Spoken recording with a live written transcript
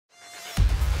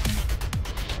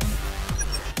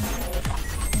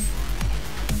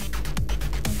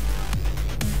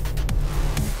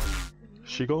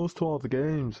She goes to all the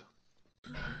games.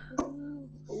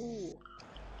 Ooh.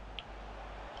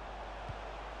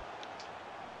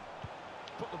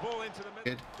 Put the ball into the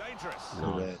middle. Dangerous.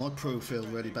 No. My crew feels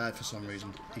really bad for some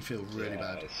reason. He feels really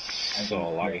bad. It's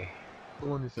all laggy.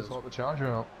 Someone needs to sort the charger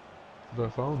out. The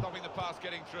phone. Stopping the pass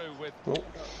getting through with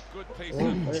good piece of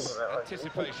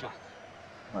anticipation.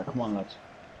 Right, come on, lads.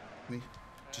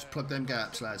 Just plug them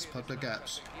gaps, lads. Plug the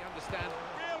gaps. You understand?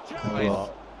 Real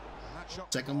chance.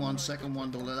 Second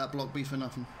one. Don't let that block be for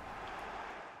nothing.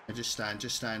 And just stand.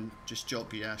 Just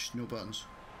jockey, Ash. No buttons.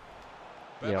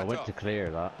 Yeah, I went to clear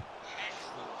that.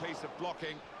 Excellent piece of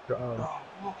blocking.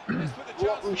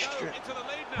 What we strip. Into the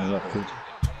lead now.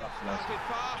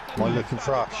 Am I looking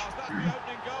fresh?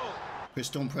 Chris,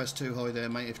 don't press too high there,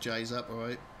 mate. If Jay's up,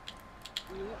 alright?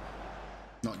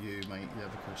 Not you, mate. The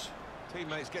other Chris.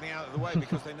 Teammates getting out of the way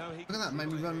because they know he. Look at that, made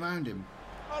me run round him.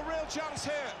 A real chance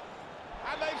here.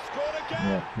 And they've scored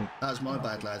again. That was my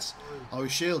bad, lads. I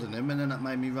was shielding him and then that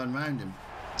made me run round him.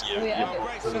 Oh yeah,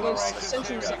 Great celebrations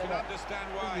here. You can understand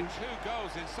why. 2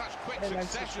 goals in such quick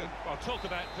succession. Well, talk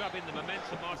about grabbing the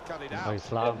momentum. I've cut it out. Nice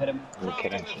slam. Hit him.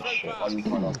 Crafting the through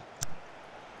pass.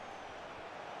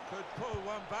 Could pull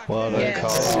one back. Well here. done,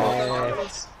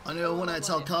 Carlos. I knew I wanted to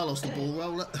tell Carlos the ball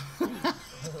roller.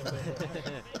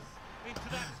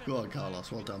 Go on,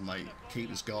 Carlos. Well done, mate.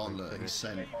 Keeper's gone. Look, he's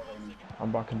sent.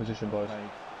 I'm back in position, boys.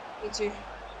 me too.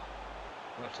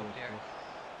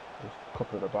 Just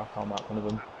couple at the back, I'll mark one of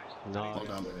them. No.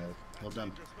 Well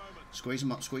done. Squeeze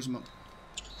him up.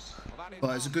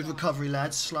 Right, it's a good recovery,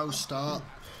 lads. Slow start.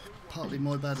 Partly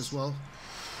my bad as well.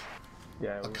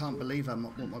 Yeah. I can't believe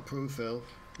what my crew feel.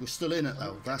 We're still in it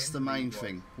though. That's the main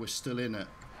thing. We're still in it.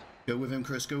 Go with him,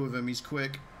 Chris. Go with him. He's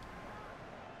quick.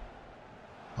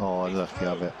 Oh, I left the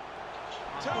Avit.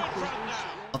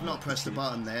 I've not pressed the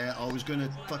button there. I was going to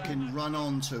fucking run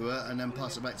onto it and then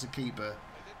pass it back to keeper.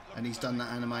 And he's done that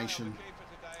animation.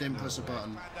 Didn't press the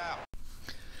button.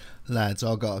 Lads,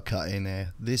 I've got to cut in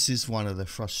here. This is one of the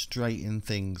frustrating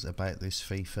things about this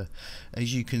FIFA.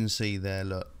 As you can see there,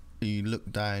 look. You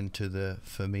look down to the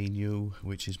Firmino,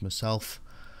 which is myself.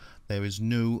 There is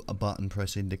no button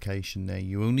press indication there.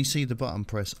 You only see the button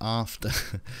press after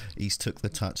he's took the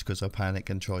touch because I panic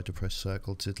and tried to press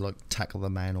circle to like tackle the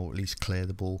man or at least clear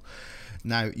the ball.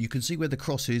 Now you can see where the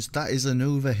cross is. That is an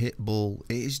overhit ball.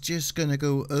 It is just going to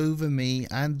go over me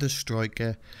and the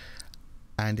striker.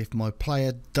 And if my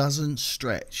player doesn't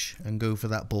stretch and go for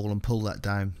that ball and pull that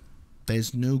down,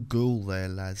 there's no goal there,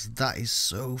 lads. That is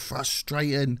so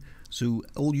frustrating. So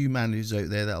all you managers out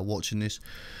there that are watching this,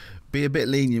 be a bit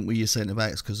lenient with your centre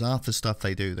backs because half the stuff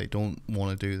they do, they don't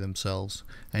want to do themselves.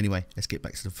 Anyway, let's get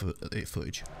back to the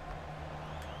footage.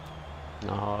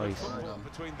 Nice.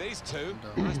 Between these two,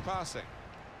 nice passing.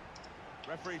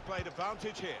 Referee played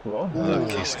advantage here.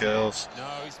 Lucky skills. No,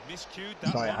 he's miscued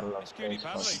that Sorry, I had a one. lot of Miscued it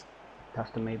space, badly.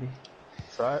 Past him, maybe.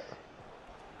 Right.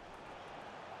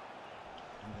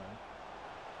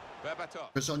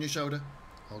 Berbatov. Chris on your shoulder.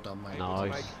 Hold on, mate. Able to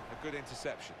Nice. make a good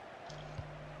interception.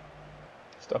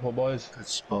 Step up, boys. Good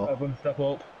spot. Everyone step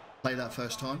up. Play that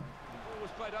first time. Ball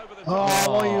was played over the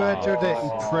Oh, why you injured it,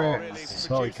 you Really prick.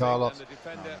 Sorry, producing, Carlos. and the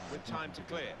defender with time to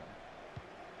clear.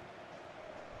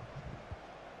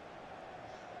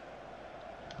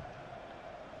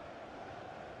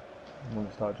 I'm going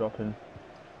to start dropping.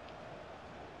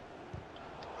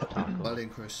 Well in,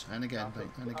 Chris. And again, mate.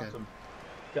 And again.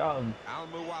 Get at him. Al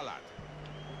Muwalad.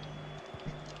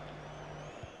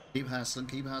 Keep hassling.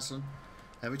 Keep hassling.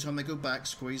 Every time they go back,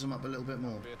 squeeze them up a little bit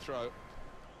more. Be a throw.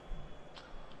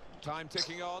 Time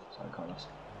ticking on. Sorry, Carlos.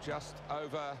 Just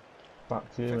over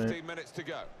Back to you, 15 mate. minutes to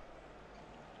go.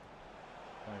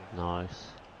 Nice.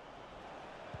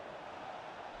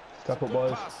 Step up, Good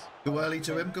boys. pass. Go early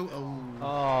to him. Go. Oh.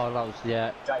 Oh, that was,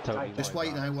 yeah, totally. Just my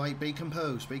wait bad. now. Wait. Be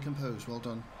composed. Be composed. Well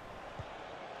done.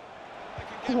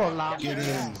 They can get Get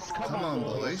in. Come on,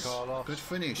 boys. Carlos. Good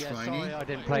finish, Yeah, Rainey. sorry, I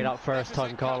didn't play that first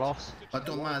time, Carlos. That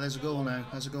don't matter. There's a goal now.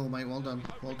 There's a goal, mate. Well done.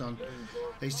 Well done.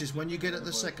 It's just when you get it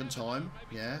the second time,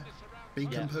 yeah, be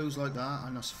composed like that,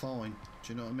 and that's fine.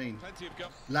 Do you know what I mean? plenty of goal.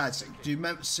 Lads, do you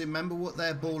remember what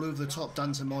their ball over the top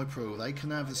done to my pro? They can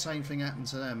have the same thing happen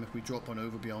to them if we drop one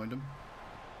over behind them.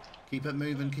 Keep it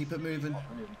moving. Keep it moving.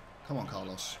 Come on,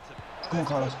 Carlos. Come on,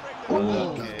 Carlos.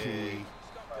 Lucky.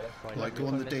 Right, go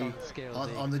on the D. Skill,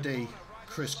 On the D.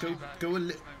 Chris,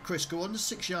 Chris, go on the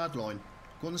 6-yard line.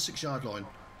 Go on the 6-yard line.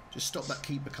 Just stop that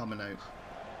keeper coming out.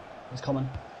 He's coming.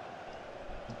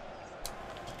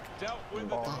 Dealt with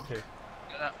the Fuck.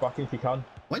 Back if you can.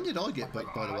 When did I get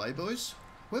booked, by the way, boys?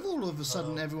 With all of a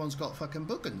sudden everyone's got fucking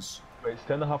bookings. Wait,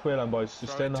 stay in the halfway line, boys.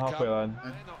 Just stay in the halfway line.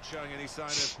 They're not showing any sign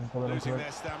of Come on, losing come on.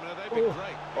 their stamina. They've been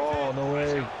great. Oh, no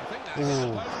way. I think that's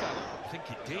supposed to. I think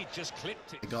it did, just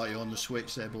clipped it. They got you on the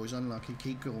switch there, boys. Unlucky.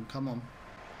 Keep going. Come on.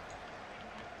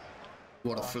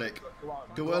 What a flick.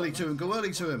 Go early to him. Go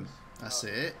early to him. That's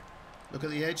it. Look at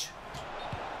the edge.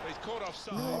 He's caught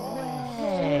offside.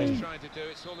 What he's trying to do,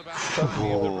 it's all about the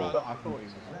timing of the run.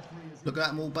 Look at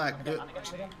them all back.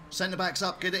 Centre backs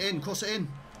up. Get it in. Cross it in.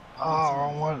 Oh,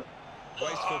 wrong one.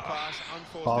 Wasteful pass,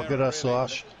 unforced Oh, error, good really.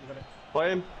 slash.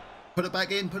 Play him. Put it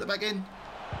back in. Put it back in.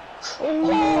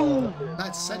 Oh!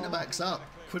 That's centre backs up.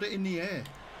 Put it in the air.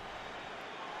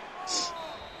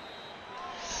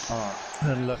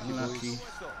 Unlucky. Unlucky.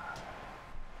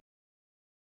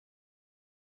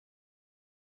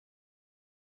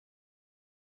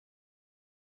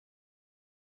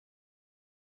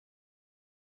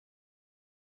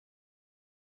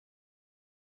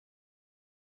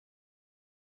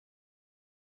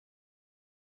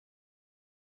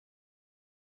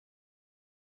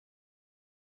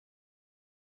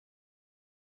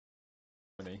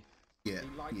 Yeah.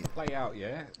 He likes Yeah. to play out,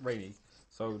 yeah, really.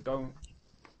 So don't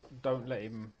let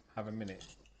him have a minute.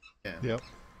 Yeah. Yep.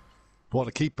 Want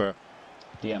a keeper?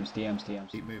 DMs, DMs,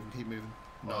 DMs. Keep moving. Keep moving.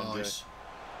 Well, Nice.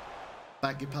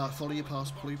 Back your pass. Follow your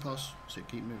pass. Follow your pass. So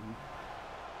keep moving.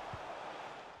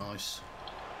 Nice.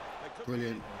 They could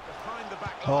Brilliant. be behind the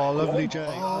back Oh, line. lovely, Jay.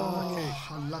 Oh,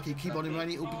 unlucky. Keep on him,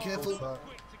 Rainy. Oh, be careful.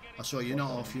 I saw you're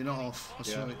not off. You're not off. I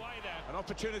saw it. An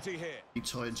opportunity here. Keep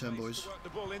tight and turn, boys. To work the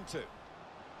ball into.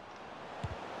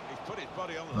 He's put his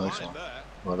body on the Nice line one. there.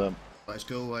 Well done. Let's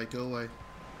go away. Go away.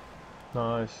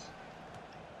 Nice.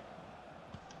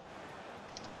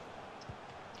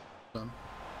 Done.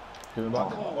 Give him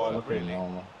back. Oh, Oh, okay.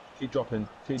 Normal. Keep dropping.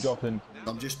 Keep dropping.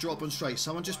 I'm just dropping straight.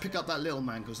 Someone just pick up that little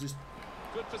man, because this.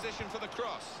 Good position for the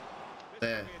cross. This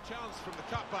There. could be a chance from the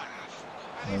cutback.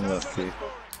 And he's Unlucky. open to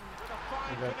scoring with a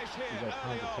fine finish here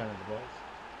early on.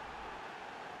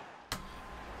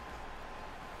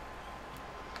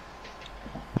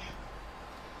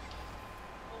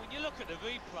 Well, when you look at the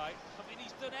replay, I mean,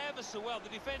 he's done ever so well. The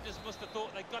defenders must have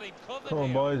thought they got him covered. Come on,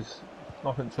 here. boys.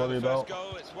 Nothing to So worry the first about.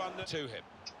 goal, it's 1 to him.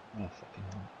 Oh, fucking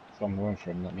hell. If I'm going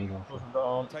for him, let me go for him. Nothing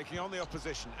down. Taking on the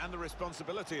opposition and the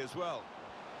responsibility as well.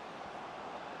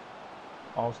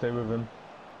 I'll stay with him.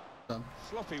 Done.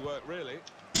 Sloppy work, really.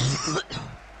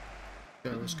 Go.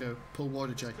 Let's go. Pull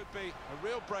wider, Jay. Could be a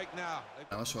real break now. They've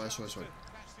No, that's right. That's right. That's right.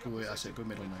 Good way. That's it. Good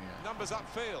middle now. Yeah. numbers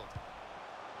upfield.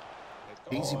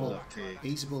 Easy ball. lucky.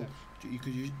 Easy ball. You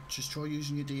could just try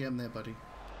using your DM there, buddy.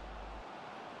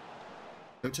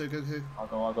 Go to. Go who? I'll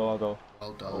go. I'll go. I'll go.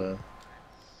 Well done.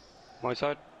 My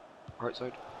side, right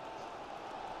side.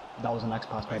 That was the next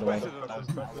pass, by the way. Better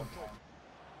than that.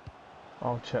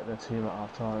 I'll check their team at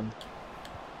half time.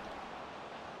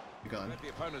 You got him. Read the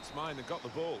opponent's mind and got the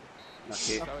ball.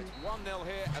 Lucky. So it's 1-0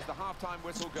 here as the half-time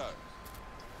whistle goes.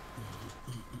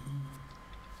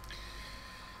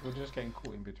 We're just getting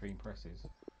caught in between presses.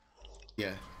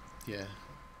 Yeah. Yeah.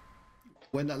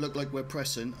 When that looked like we're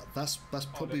pressing, that's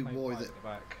probably They've made why five that. at the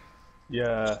back.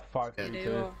 Yeah, They 5-3-2.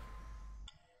 do.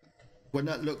 When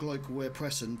that looked like we're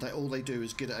pressing, all they do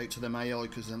is get it out to them AI,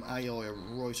 because them AI are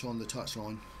right on the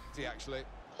touchline. See, actually,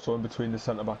 So in between the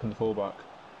centre back and the full back.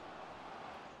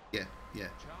 Yeah, yeah.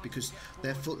 Because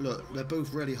their foot, look, they're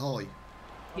both really high.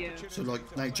 Yeah. So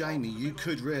like now, Jamie, you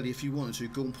could really, if you wanted to,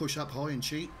 go and push up high and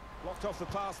cheat. blocked off the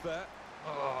pass there.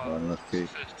 Unlucky.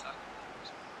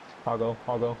 I'll go.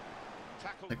 I'll go.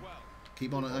 Tackled well.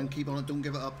 Keep on it and keep on it. Don't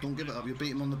give it up. Don't give it up. You'll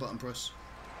beat him on the button press.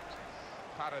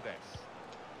 Paredes.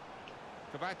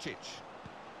 Kovacic.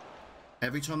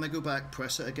 Every time they go back,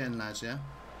 press it again, lads. Yeah.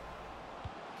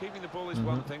 Keeping the ball is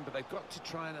one thing, but they've got to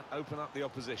try and open up the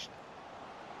opposition.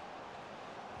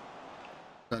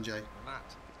 Done, Jay. And that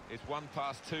is one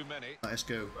pass too many. Let's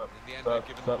go. In the end, they've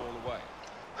given the ball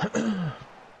away.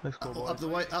 Let's go, boys. Up the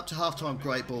way, up to half time.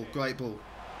 Great ball. Great ball.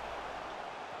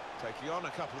 Taking on a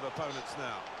couple of opponents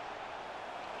now.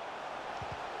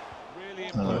 Really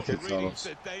Unlucky, important, really Carlos.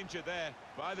 the danger there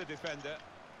by the defender.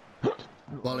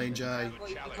 Well in, Jay. Well,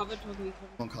 you covered when we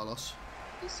Come on, Carlos.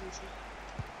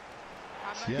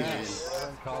 Yes.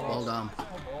 Well done.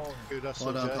 Good Well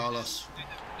hustle, done, Jay. Carlos.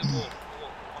 He's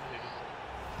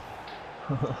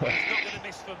not going to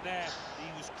miss from there.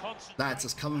 He was concentrating. Lads,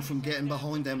 it's coming from getting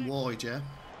behind them wide, yeah.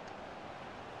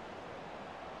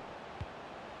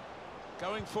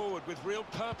 Going forward with real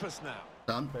purpose now.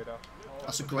 Done.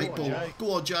 That's a great ball.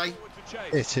 Go on, Jay. Forward to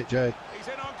chase. Hit it, Jay. He's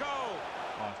in on goal.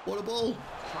 What a ball.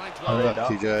 Trying to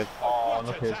Unlucky, Jay. Oh, what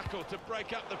look a at tackle to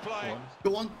break up the play.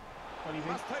 Go on.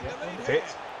 Must take the lead Hit. here.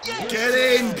 Get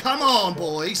in! Come on,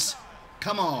 boys!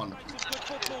 Come on!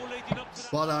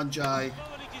 Well done, Jay.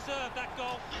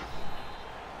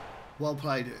 Well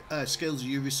played. Skills,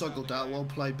 you recycled that. Well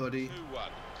played, buddy.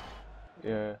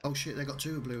 Yeah. Oh shit, they got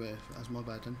 2 blue here. That's my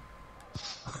bad then.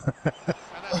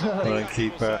 Well,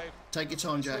 keeper. Take your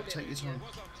time, Jack. Take your time.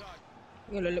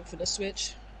 I'm gonna look for the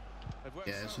switch.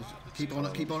 Yeah, so keep on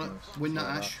it, keep on it. Win that,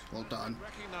 Ash. Well done.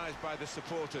 Recognised by the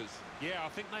supporters. Yeah, I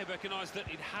think they recognise that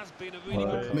it has been a really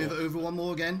good. Move it over one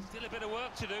more again. Still a bit of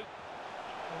work to do.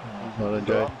 Well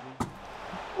done,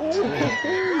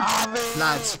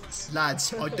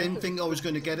 Lads, I didn't think I was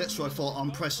going to get it, so I thought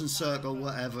I'm pressing circle,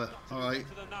 whatever. All right.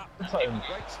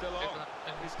 Great still on.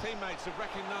 His teammates have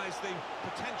recognised the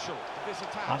potential of this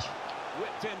attack.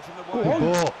 Whipped in from the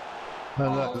wide.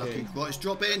 Lucky. Right, it's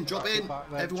drop in.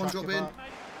 Everyone drop in.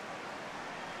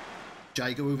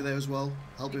 Jay, go over there as well.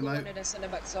 Help him out. One of their centre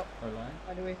backs up.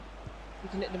 By the way, you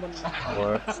can hit them on.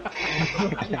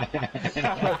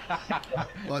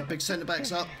 Right, big centre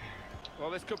backs up. Well,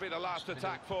 this could be the last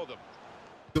attack for them.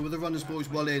 Go with the runners, boys.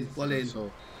 Well in.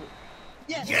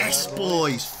 Yes,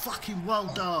 boys. Fucking well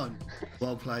done.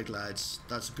 Well played, lads.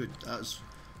 That's a good.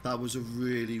 That was a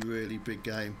really, really big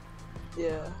game.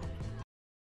 Yeah.